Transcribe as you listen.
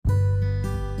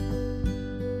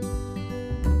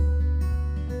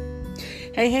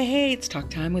Hey, hey, hey, it's Talk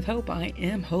Time with Hope. I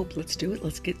am Hope. Let's do it.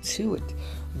 Let's get to it.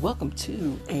 Welcome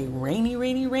to a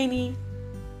rainy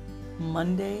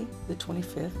Monday, the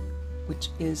 25th, which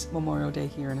is Memorial Day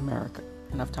here in America.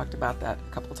 And I've talked about that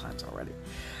a couple of times already.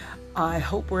 I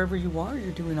hope wherever you are,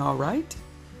 you're doing all right.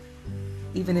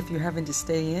 Even if you're having to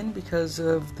stay in because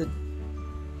of the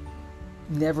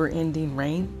never-ending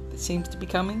rain that seems to be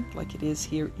coming, like it is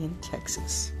here in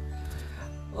Texas.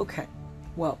 Okay.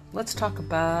 Well, let's talk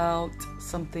about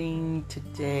something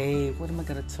today. What am I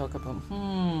going to talk about?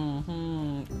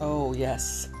 Oh,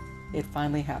 yes. It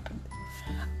finally happened.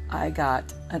 I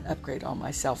got an upgrade on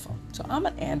my cell phone. So I'm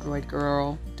an Android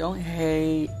girl. Don't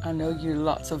hate. I know you're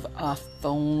lots of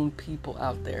iPhone people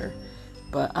out there.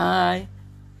 But I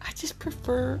just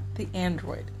prefer the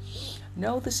Android.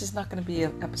 No, this is not going to be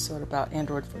an episode about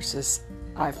Android versus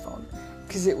iPhone.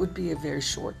 Because it would be a very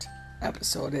short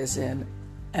episode, as in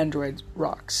Android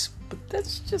rocks, but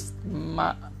that's just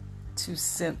my 2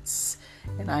 cents,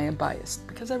 and I am biased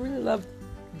because I really love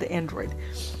the Android.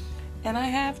 And I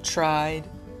have tried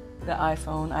the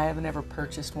iPhone. I haven't ever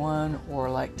purchased one or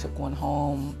took one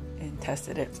home and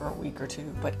tested it for a week or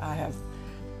two, but I have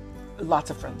lots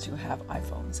of friends who have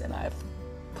iPhones, and I've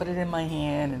put it in my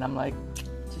hand and I'm like, it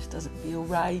just doesn't feel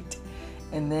right.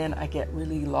 And then I get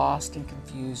really lost and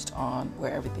confused on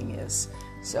where everything is.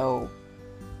 So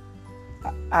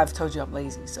I've told you I'm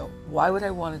lazy, so why would I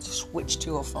want to switch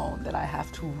to a phone that I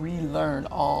have to relearn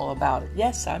all about it?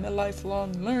 Yes, I'm a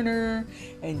lifelong learner,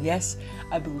 and yes,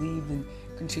 I believe in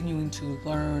continuing to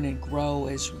learn and grow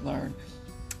as you learn,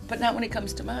 but not when it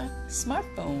comes to my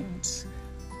smartphones.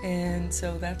 And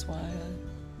so that's why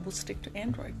we'll stick to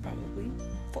Android probably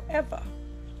forever.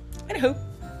 Anywho,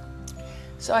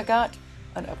 so I got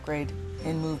an upgrade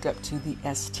and moved up to the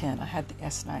S10. I had the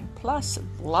S9 Plus,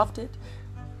 loved it.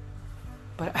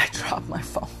 But I dropped my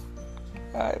phone.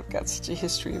 I've got such a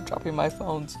history of dropping my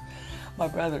phones. My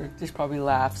brother just probably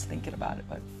laughs thinking about it.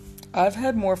 But I've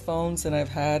had more phones than I've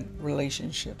had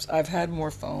relationships. I've had more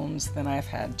phones than I've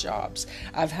had jobs.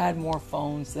 I've had more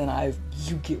phones than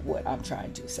you get what I'm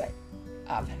trying to say.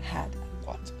 I've had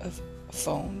lots of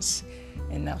phones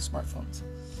and now smartphones.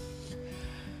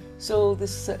 So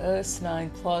this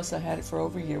S9 Plus, I had it for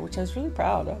over a year, which I was really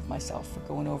proud of myself for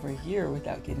going over a year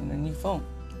without getting a new phone.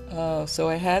 So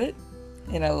I had it,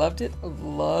 and I loved it. I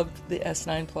loved the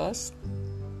S9 Plus.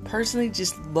 Personally,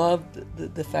 just loved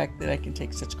the fact that I can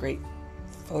take such great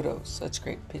photos, such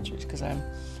great pictures, because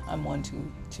I'm one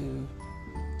to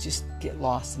just get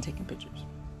lost in taking pictures.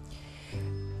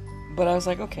 But I was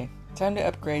like, okay, time to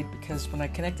upgrade, because when I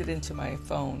connected into my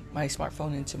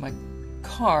smartphone into my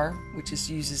car, which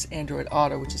uses Android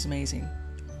Auto, which is amazing,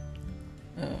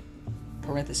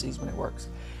 parentheses when it works.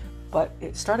 But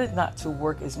it started not to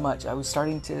work as much. I was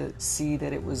starting to see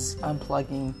that it was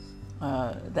unplugging.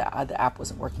 The app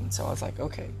wasn't working. So I was like,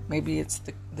 okay, maybe it's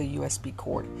the USB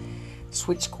cord.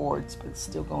 Switch cords, but it's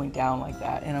still going down like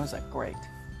that. And I was like, great.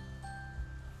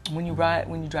 When you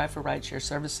drive for rideshare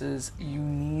services, you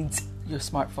need your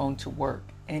smartphone to work.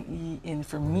 And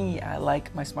for me, I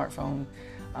like my smartphone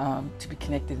to be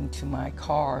connected into my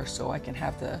car so I can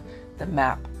have the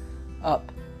map up.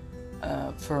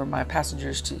 For my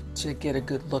passengers to get a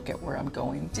good look at where I'm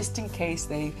going, just in case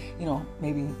they,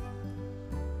 maybe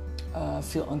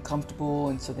feel uncomfortable,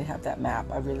 and so they have that map.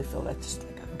 I really feel that's just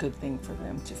like a good thing for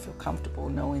them to feel comfortable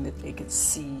knowing that they can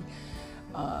see,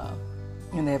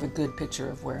 and they have a good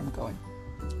picture of where I'm going.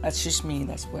 That's just me.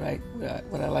 That's what I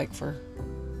like for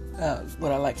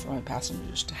my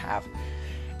passengers to have.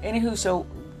 Anywho, so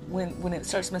when it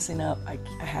starts messing up, I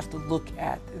have to look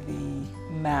at the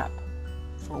map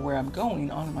for where I'm going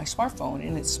on my smartphone,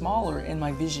 and it's smaller, and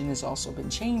my vision has also been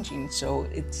changing, so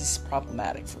it's just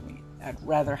problematic for me. I'd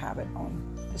rather have it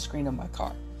on the screen of my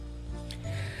car.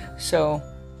 So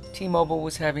T-Mobile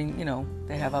was having,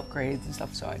 they have upgrades and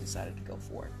stuff, so I decided to go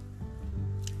for it.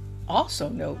 Also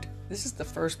note, this is the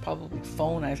first probably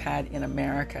phone I've had in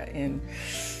America in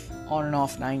on and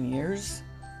off 9 years,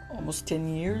 almost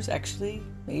 10 years actually,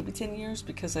 maybe 10 years,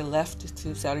 because I left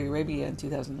to Saudi Arabia in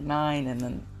 2009, and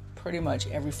then pretty much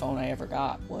every phone I ever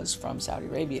got was from Saudi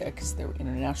Arabia, because they were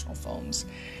international phones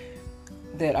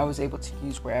that I was able to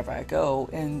use wherever I go.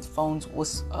 And phones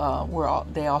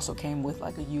they also came with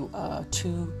like a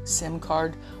 2 SIM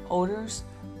card holders,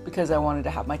 because I wanted to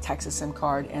have my Texas SIM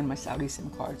card and my Saudi SIM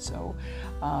card. So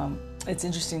it's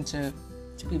interesting to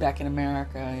be back in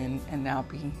America and now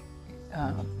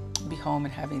be home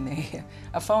and having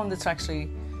a phone that's actually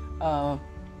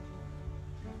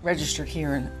registered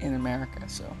here in America.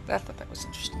 So I thought that was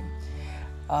interesting.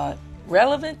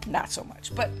 Relevant? Not so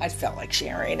much, but I felt like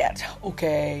sharing it.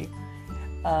 Okay.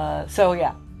 So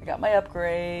yeah, I got my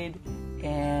upgrade,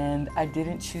 and I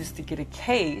didn't choose to get a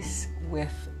case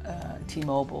with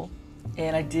T-Mobile,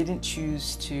 and I didn't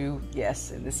choose to,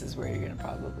 yes, and this is where you're going to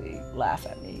probably laugh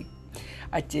at me,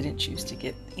 I didn't choose to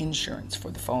get insurance for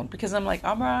the phone, because I'm like,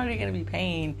 I'm already going to be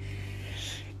paying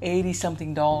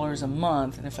 $80-something a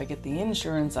month, and if I get the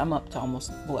insurance, I'm up to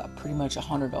almost, pretty much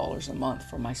 $100 a month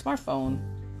for my smartphone,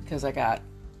 because I got,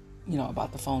 I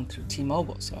bought the phone through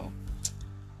T-Mobile. So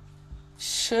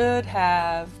should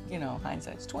have,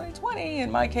 hindsight's 20/20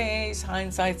 in my case.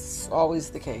 Hindsight's always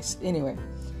the case. Anyway,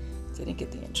 didn't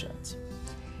get the insurance.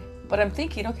 But I'm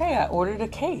thinking, okay, I ordered a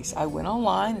case. I went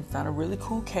online and found a really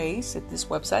cool case at this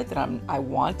website that I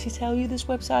want to tell you this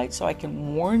website so I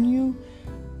can warn you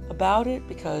about it,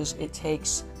 because it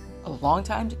takes a long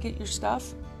time to get your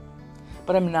stuff.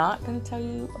 But I'm not going to tell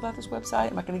you about this website.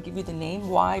 I'm not going to give you the name.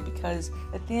 Why? Because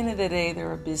at the end of the day,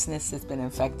 they're a business that's been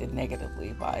infected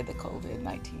negatively by the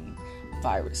COVID-19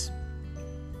 virus.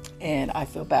 And I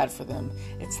feel bad for them.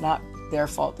 It's not their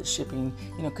fault that shipping,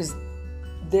 because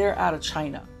they're out of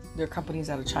China. Their company's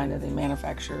out of China. They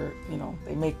manufacture,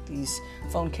 they make these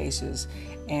phone cases,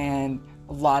 and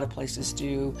a lot of places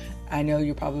do. I know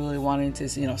you're probably wanting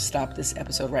to, stop this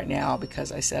episode right now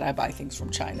because I said I buy things from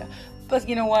China. But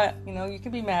you know what? You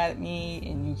can be mad at me,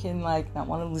 and you can not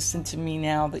want to listen to me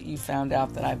now that you found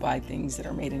out that I buy things that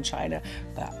are made in China.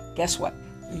 But guess what?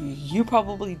 You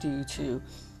probably do too,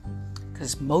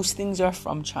 because most things are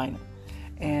from China.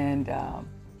 And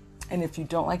if you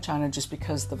don't like China just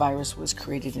because the virus was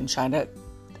created in China,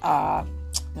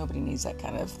 nobody needs that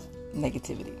kind of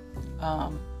negativity.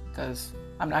 Because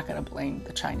I'm not going to blame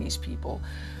the Chinese people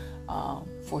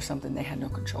for something they had no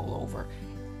control over.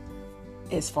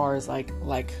 As far as like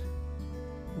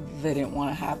they didn't want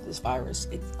to have this virus,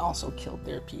 it also killed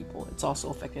their people. It's also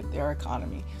affected their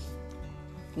economy.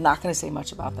 Not going to say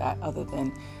much about that other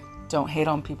than don't hate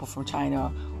on people from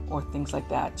China or things like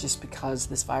that just because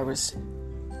this virus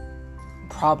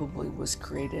probably was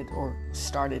created or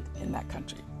started in that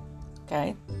country.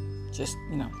 Okay? Just,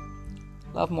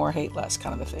 love more, hate less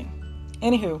kind of a thing.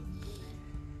 Anywho,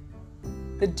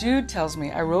 the dude tells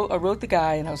me, I wrote the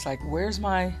guy, and I was like, where's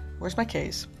my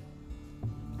case?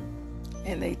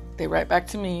 And they write back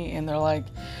to me, and they're like,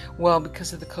 well,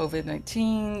 because of the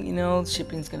COVID-19,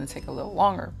 shipping's going to take a little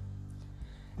longer.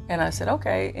 And I said,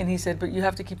 okay. And he said, but you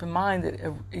have to keep in mind that,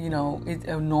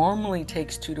 it normally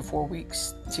takes 2 to 4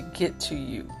 weeks to get to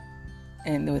you.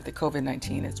 And with the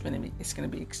COVID-19, it's going to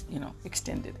be,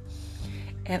 extended.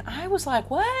 And I was like,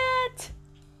 what?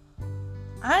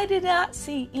 I did not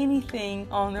see anything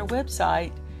on their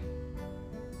website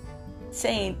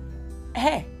saying,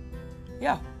 hey,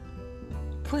 yeah,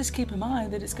 please keep in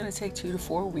mind that it's going to take 2 to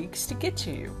 4 weeks to get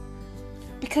to you.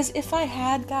 Because if I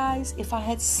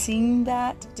had seen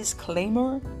that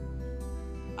disclaimer,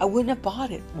 I wouldn't have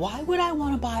bought it. Why would I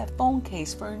want to buy a phone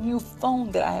case for a new phone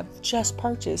that I have just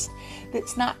purchased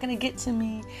that's not going to get to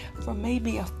me for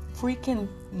maybe a freaking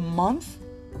month?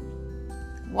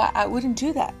 Why? I wouldn't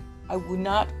do that. I would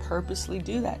not purposely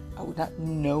do that. I would not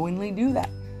knowingly do that.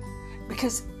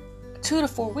 Because 2 to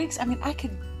 4 weeks, I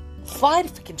could fly to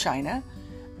freaking China,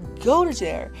 go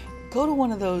to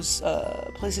one of those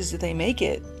places that they make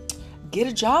it, get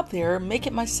a job there, make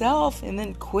it myself, and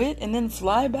then quit, and then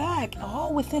fly back,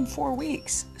 all within 4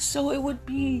 weeks. So it would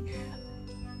be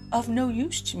of no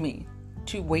use to me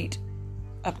to wait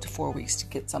up to 4 weeks to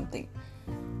get something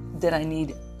that I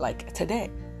need today.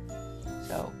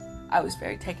 So I was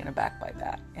very taken aback by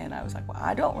that. And I was like, well,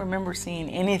 I don't remember seeing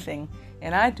anything.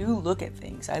 And I do look at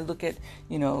things. I look at,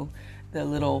 the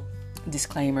little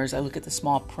disclaimers. I look at the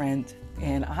small print.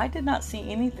 And I did not see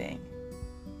anything.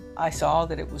 I saw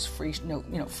that it was free,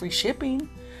 free shipping.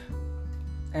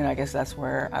 And I guess that's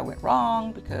where I went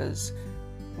wrong, because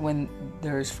when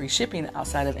there's free shipping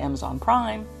outside of Amazon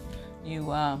Prime, you're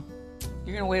going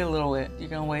to wait a little bit. You're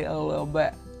going to wait a little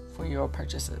bit for your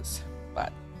purchases.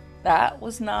 But that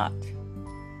was not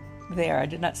there. I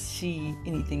did not see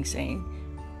anything saying,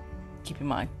 keep in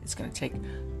mind, it's going to take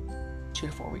 2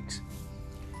 to 4 weeks.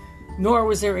 Nor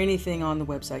was there anything on the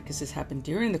website, because this happened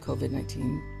during the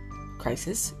COVID-19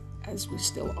 crisis, as we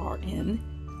still are in.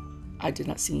 I did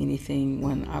not see anything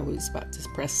when I was about to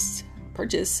press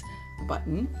purchase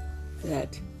button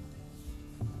that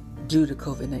due to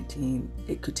COVID-19,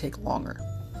 it could take longer.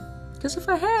 Because if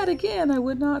I had, again, I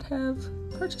would not have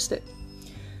purchased it.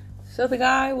 So the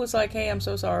guy was like, hey, I'm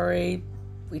so sorry.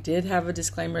 We did have a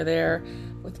disclaimer there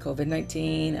with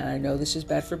COVID-19, and I know this is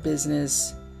bad for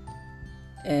business.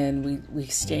 And we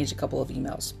exchanged a couple of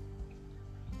emails.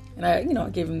 And I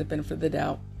gave him the benefit of the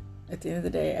doubt. At the end of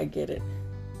the day, I get it.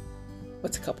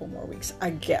 What's a couple more weeks? I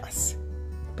guess.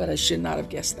 But I should not have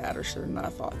guessed that, or should have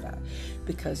not thought that.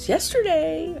 Because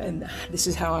yesterday, and this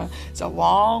is how it's a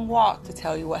long walk to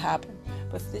tell you what happened,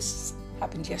 but this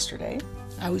happened yesterday.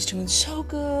 I was doing so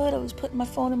good. I was putting my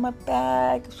phone in my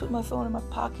bag. I was putting my phone in my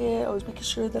pocket. I was making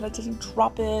sure that I didn't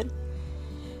drop it.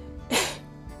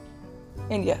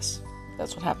 And yes,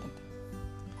 that's what happened.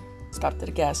 Stopped at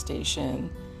a gas station,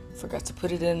 forgot to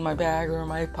put it in my bag or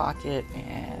my pocket,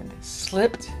 and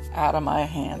slipped out of my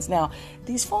hands. Now,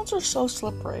 these phones are so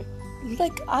slippery.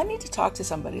 Like, I need to talk to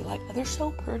somebody. Like, they're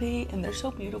so pretty, and they're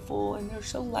so beautiful, and they're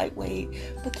so lightweight,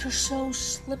 but they're so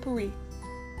slippery.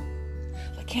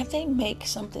 Like, can't they make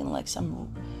something like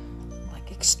some,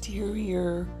 like,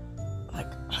 exterior,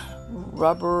 like,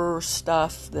 rubber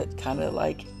stuff that kind of,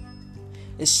 like,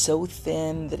 is so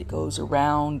thin that it goes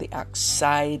around the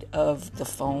outside of the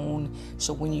phone,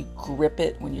 so when you grip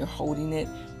it, when you're holding it,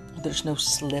 there's no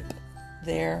slip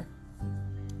there.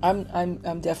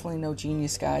 I'm definitely no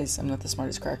genius, guys. I'm not the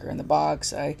smartest cracker in the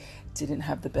box. I didn't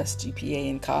have the best GPA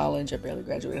in college. I barely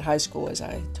graduated high school, as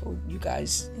I told you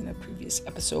guys in a previous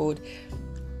episode.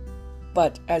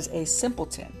 But as a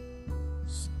simpleton,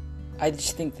 I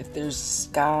just think that there's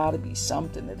got to be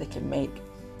something that they can make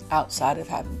outside of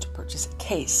having to purchase a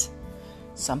case.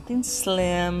 Something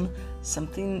slim,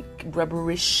 something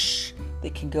rubberish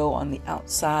that can go on the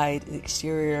outside, the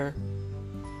exterior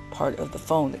part of the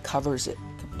phone that covers it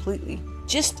completely.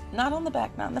 Just not on the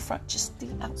back, not on the front, just the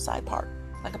outside part,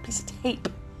 like a piece of tape.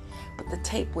 But the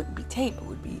tape wouldn't be tape. It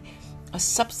would be a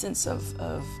substance of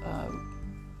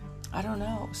I don't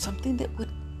know, something that would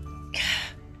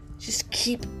just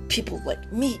keep people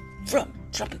like me from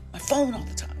dropping my phone all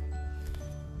the time.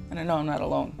 And I know I'm not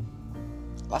alone.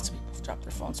 Lots of people drop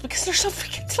their phones because they're so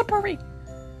freaking slippery.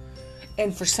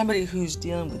 And for somebody who's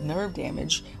dealing with nerve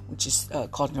damage, which is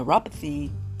called neuropathy,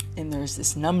 and there's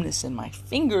this numbness in my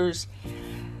fingers,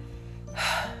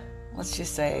 let's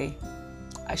just say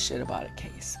I should have bought a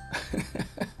case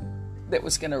that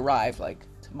was going to arrive like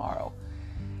tomorrow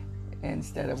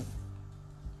instead of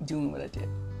doing what I did.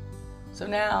 So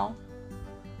now,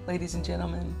 ladies and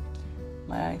gentlemen,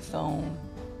 my phone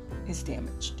is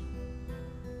damaged.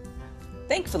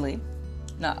 Thankfully,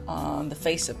 not on the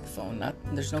face of the phone.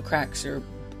 There's no cracks or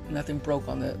nothing broke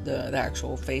on the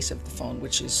actual face of the phone,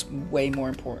 which is way more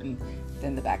important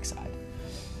than the backside.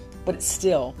 But it's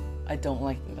still, I don't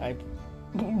like that I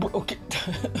broke it.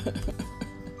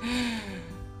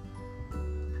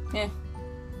 Yeah.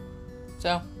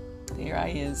 So, here I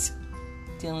is,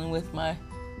 dealing with my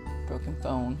broken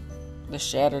phone, the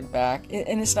shattered back,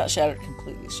 and it's not shattered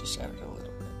completely, it's just shattered a little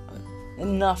bit, but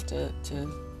enough to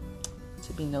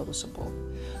be noticeable.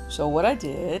 So what I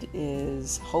did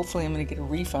is, hopefully I'm going to get a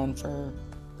refund for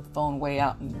the phone way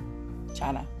out in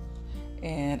China,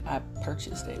 and I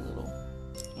purchased a little,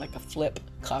 like a flip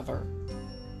cover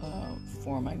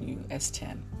for my new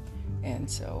S10, and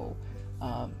so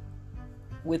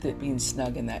with it being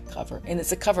snug in that cover, and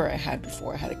it's a cover I had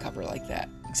before. I had a cover like that,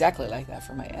 exactly like that,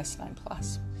 for my S9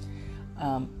 Plus.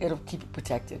 It'll keep it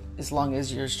protected as long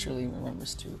as yours truly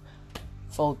remembers to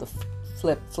fold the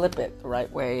flip it the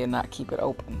right way and not keep it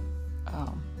open.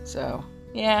 So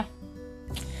yeah,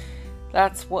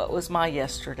 that's what was my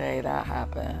yesterday. That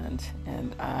happened,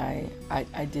 and I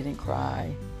didn't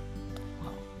cry.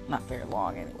 Well, not very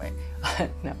long anyway.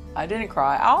 No, I didn't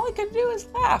cry. All I could do is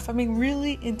laugh. I mean,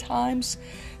 really,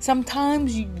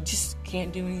 sometimes you just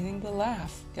can't do anything but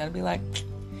laugh. You gotta be like,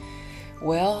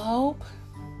 well, Hope,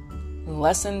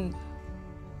 lesson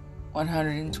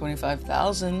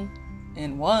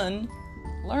 125,001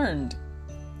 learned.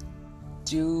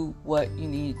 Do what you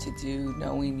need to do,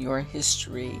 knowing your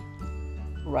history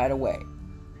right away.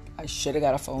 I should have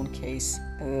got a phone case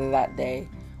that day,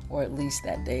 or at least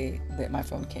that day that my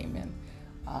phone came in.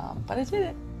 But I did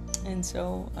it. And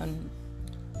so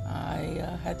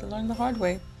I had to learn the hard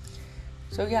way.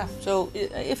 So yeah, so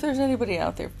if there's anybody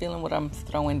out there feeling what I'm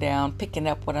throwing down, picking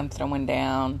up what I'm throwing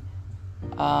down,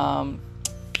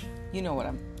 you know what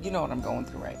I'm going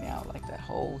through right now, like that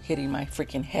whole hitting my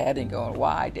freaking head and going,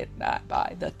 why did not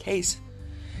buy the case?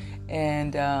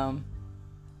 And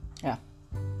yeah,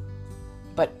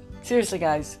 but seriously,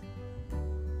 guys,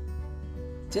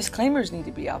 disclaimers need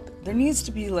to be out there. There needs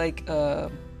to be like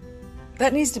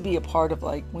that needs to be a part of,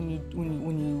 like, when you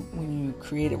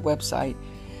create a website.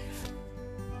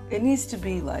 It needs to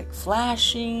be like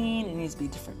flashing. It needs to be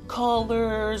different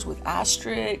colors with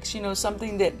asterisks,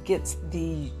 something that gets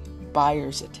the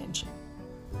buyer's attention.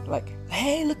 Like,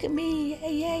 hey, look at me.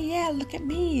 Hey, yeah, look at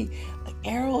me. Like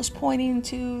arrows pointing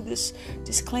to this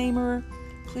disclaimer.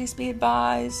 Please be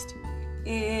advised.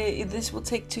 this will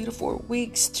take 2 to 4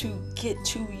 weeks to get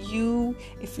to you.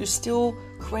 If you're still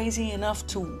crazy enough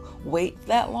to wait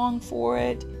that long for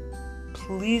it,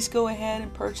 please go ahead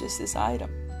and purchase this item.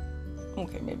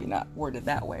 Okay, maybe not worded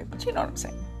that way, but you know what I'm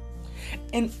saying.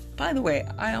 And by the way,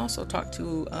 I talked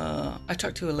to a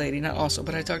lady.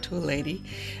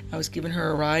 I was giving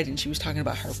her a ride, and she was talking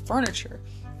about her furniture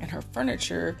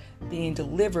being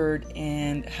delivered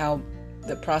and how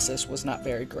the process was not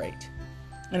very great.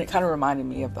 And it kind of reminded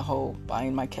me of the whole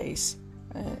buying my case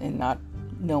and not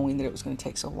knowing that it was going to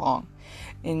take so long.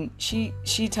 And she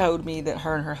told me that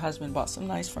her and her husband bought some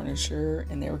nice furniture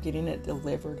and they were getting it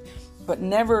delivered, but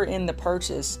never in the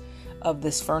purchase of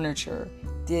this furniture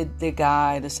did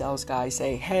the sales guy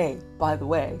say, hey, by the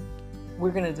way,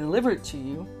 we're going to deliver it to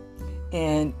you.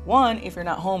 And 1, if you're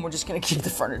not home, we're just going to keep the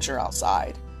furniture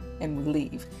outside and we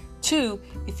leave. 2,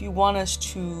 if you want us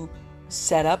to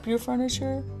set up your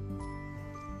furniture,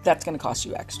 that's going to cost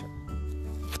you extra.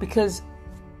 Because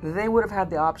they would have had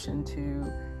the option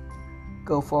to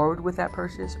go forward with that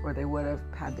purchase, or they would have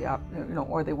had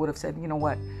or they would have said, you know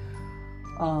what,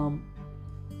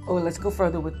 let's go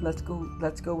further let's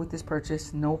go with this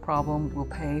purchase, no problem, we'll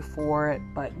pay for it,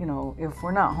 but if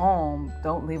we're not home,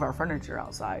 don't leave our furniture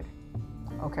outside.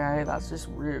 Okay, that's just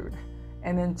rude.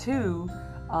 And then 2,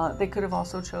 they could have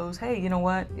also chose, hey, you know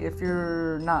what, if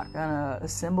you're not gonna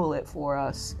assemble it for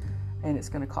us and it's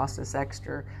gonna cost us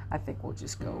extra, I think we'll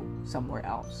just go somewhere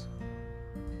else.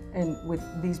 And with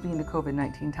these being the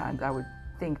COVID-19 times, I would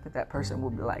think that person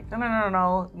would be like,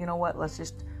 no, you know what, let's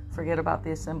just forget about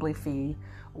the assembly fee.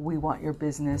 We want your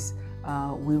business.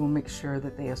 We will make sure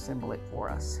that they assemble it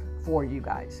for you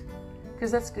guys.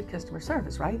 Because that's good customer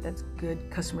service, right? That's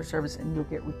good customer service, and you'll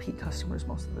get repeat customers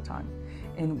most of the time.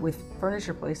 And with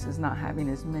furniture places not having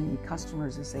as many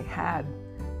customers as they had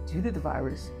due to the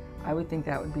virus, I would think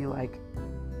that would be like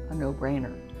a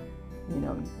no-brainer.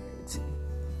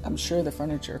 I'm sure the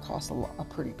furniture costs a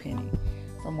pretty penny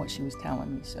from what she was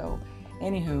telling me. So,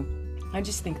 anywho, I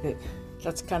just think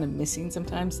that's kind of missing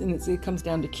sometimes. And it comes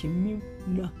down to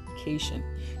communication.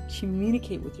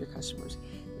 Communicate with your customers.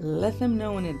 Let them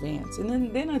know in advance.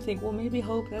 And then I think, well, maybe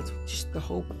that's just the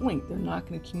whole point. They're not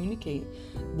going to communicate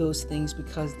those things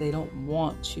because they don't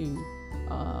want to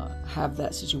have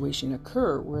that situation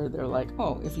occur where they're like,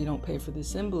 oh, if you don't pay for the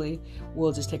assembly,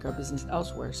 we'll just take our business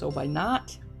elsewhere. So by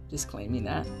not disclaiming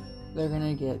that, they're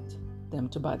going to get them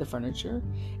to buy the furniture.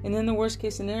 And then the worst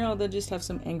case scenario, they'll just have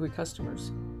some angry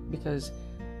customers because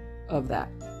of that.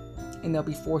 And they'll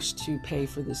be forced to pay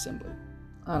for the assembly.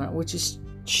 I don't know, which is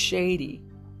shady.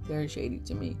 Very shady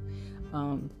to me.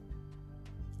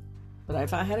 But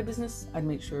if I had a business, I'd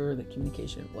make sure that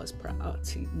communication was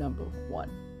priority number 1.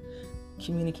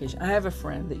 Communication. I have a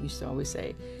friend that used to always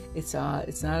say, it's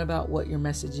not about what your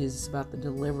message is, it's about the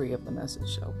delivery of the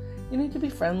message. So you need to be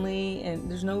friendly, and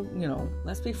there's no,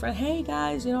 let's be friends. Hey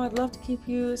guys, I'd love to keep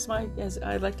you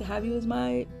I'd like to have you as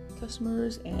my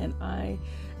customers, and I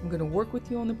am going to work with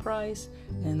you on the price,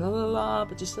 and la la la.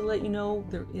 But just to let you know,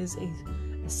 there is a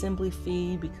assembly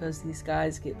fee because these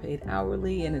guys get paid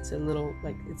hourly, and it's a little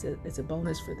it's a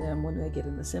bonus for them when they get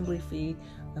an assembly fee.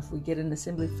 If we get an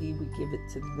assembly fee, we give it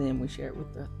to them. We share it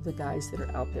with the guys that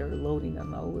are out there loading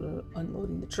and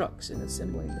unloading the trucks and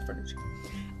assembling the furniture.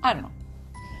 I don't know,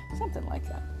 something like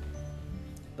that.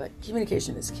 But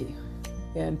communication is key.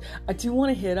 And I do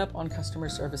want to hit up on customer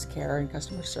service care and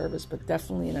customer service, but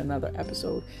definitely in another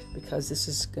episode, because this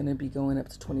is going to be going up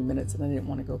to 20 minutes and I didn't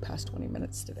want to go past 20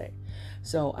 minutes today.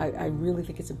 So I really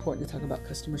think it's important to talk about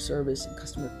customer service and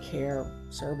customer care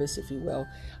service, if you will.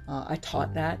 I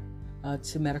taught that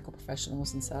to medical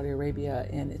professionals in Saudi Arabia,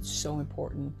 and it's so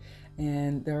important.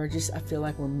 And I feel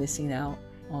like we're missing out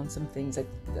on some things.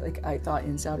 Like I thought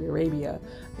in Saudi Arabia,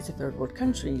 it's a third world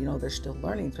country, they're still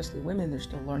learning, especially women, they're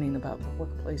still learning about the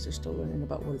workplace, they're still learning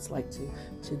about what it's like to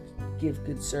give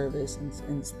good service and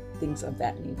things of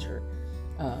that nature.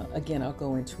 Again, I'll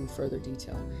go into further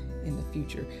detail in the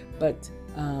future. But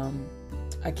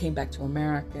I came back to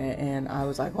America and I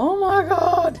was like, oh my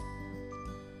God,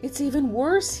 it's even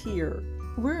worse here.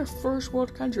 We're a first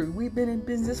world country. We've been in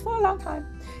business for a long time.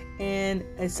 And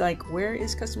it's like, where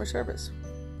is customer service?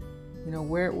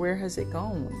 Where has it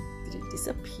gone? Did it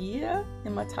disappear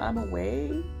in my time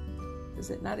away? Does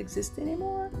it not exist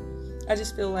anymore? I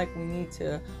just feel like we need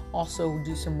to also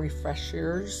do some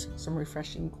refreshers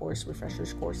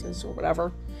courses or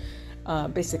whatever.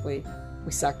 Basically,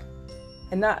 we suck.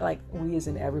 And not like we as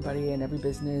in everybody and every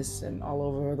business and all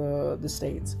over the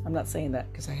States. I'm not saying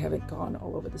that because I haven't gone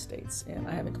all over the States and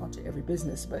I haven't gone to every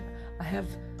business, but I have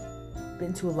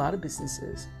been to a lot of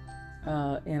businesses.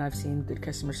 And I've seen good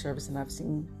customer service, and I've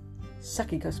seen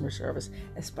sucky customer service,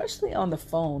 especially on the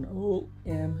phone.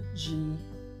 OMG,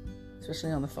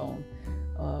 especially on the phone.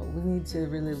 We need to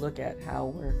really look at how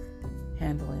we're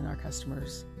handling our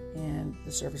customers and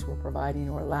the service we're providing,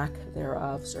 or lack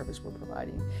thereof service we're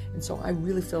providing. And so I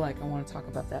really feel like I want to talk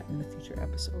about that in the future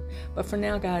episode. But for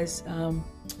now, guys, I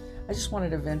just wanted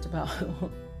to vent about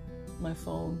my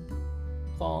phone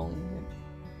falling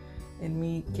and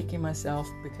me kicking myself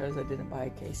because I didn't buy a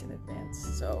case in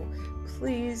advance. So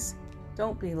please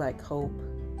don't be like Hope.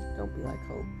 Don't be like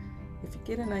Hope. If you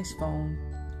get a nice phone,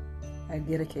 I'd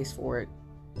get a case for it,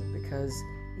 because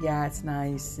yeah, it's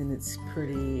nice and it's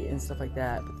pretty and stuff like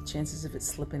that, but the chances of it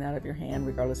slipping out of your hand,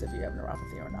 regardless if you have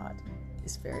neuropathy or not,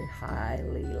 is very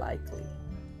highly likely.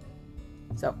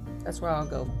 So that's where I'll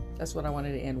go. That's what I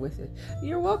wanted to end with it.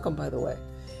 You're welcome, by the way.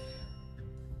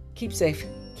 Keep safe,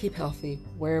 keep healthy,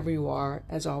 wherever you are.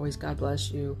 As always, God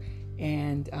bless you,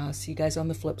 and see you guys on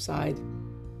the flip side.